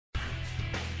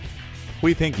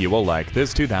We think you will like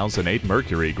this 2008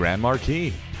 Mercury Grand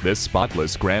Marquis. This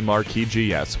spotless Grand Marquis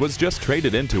GS was just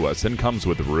traded into us and comes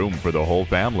with room for the whole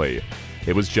family.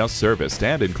 It was just serviced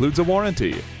and includes a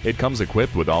warranty. It comes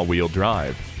equipped with all-wheel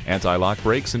drive, anti-lock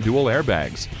brakes and dual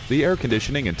airbags. The air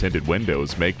conditioning and tinted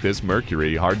windows make this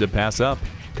Mercury hard to pass up.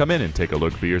 Come in and take a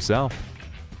look for yourself.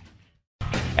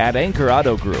 At Anchor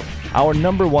Auto Group, our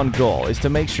 #1 goal is to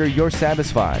make sure you're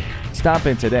satisfied. Stop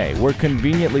in today. We're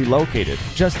conveniently located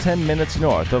just 10 minutes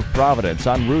north of Providence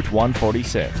on Route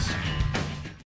 146.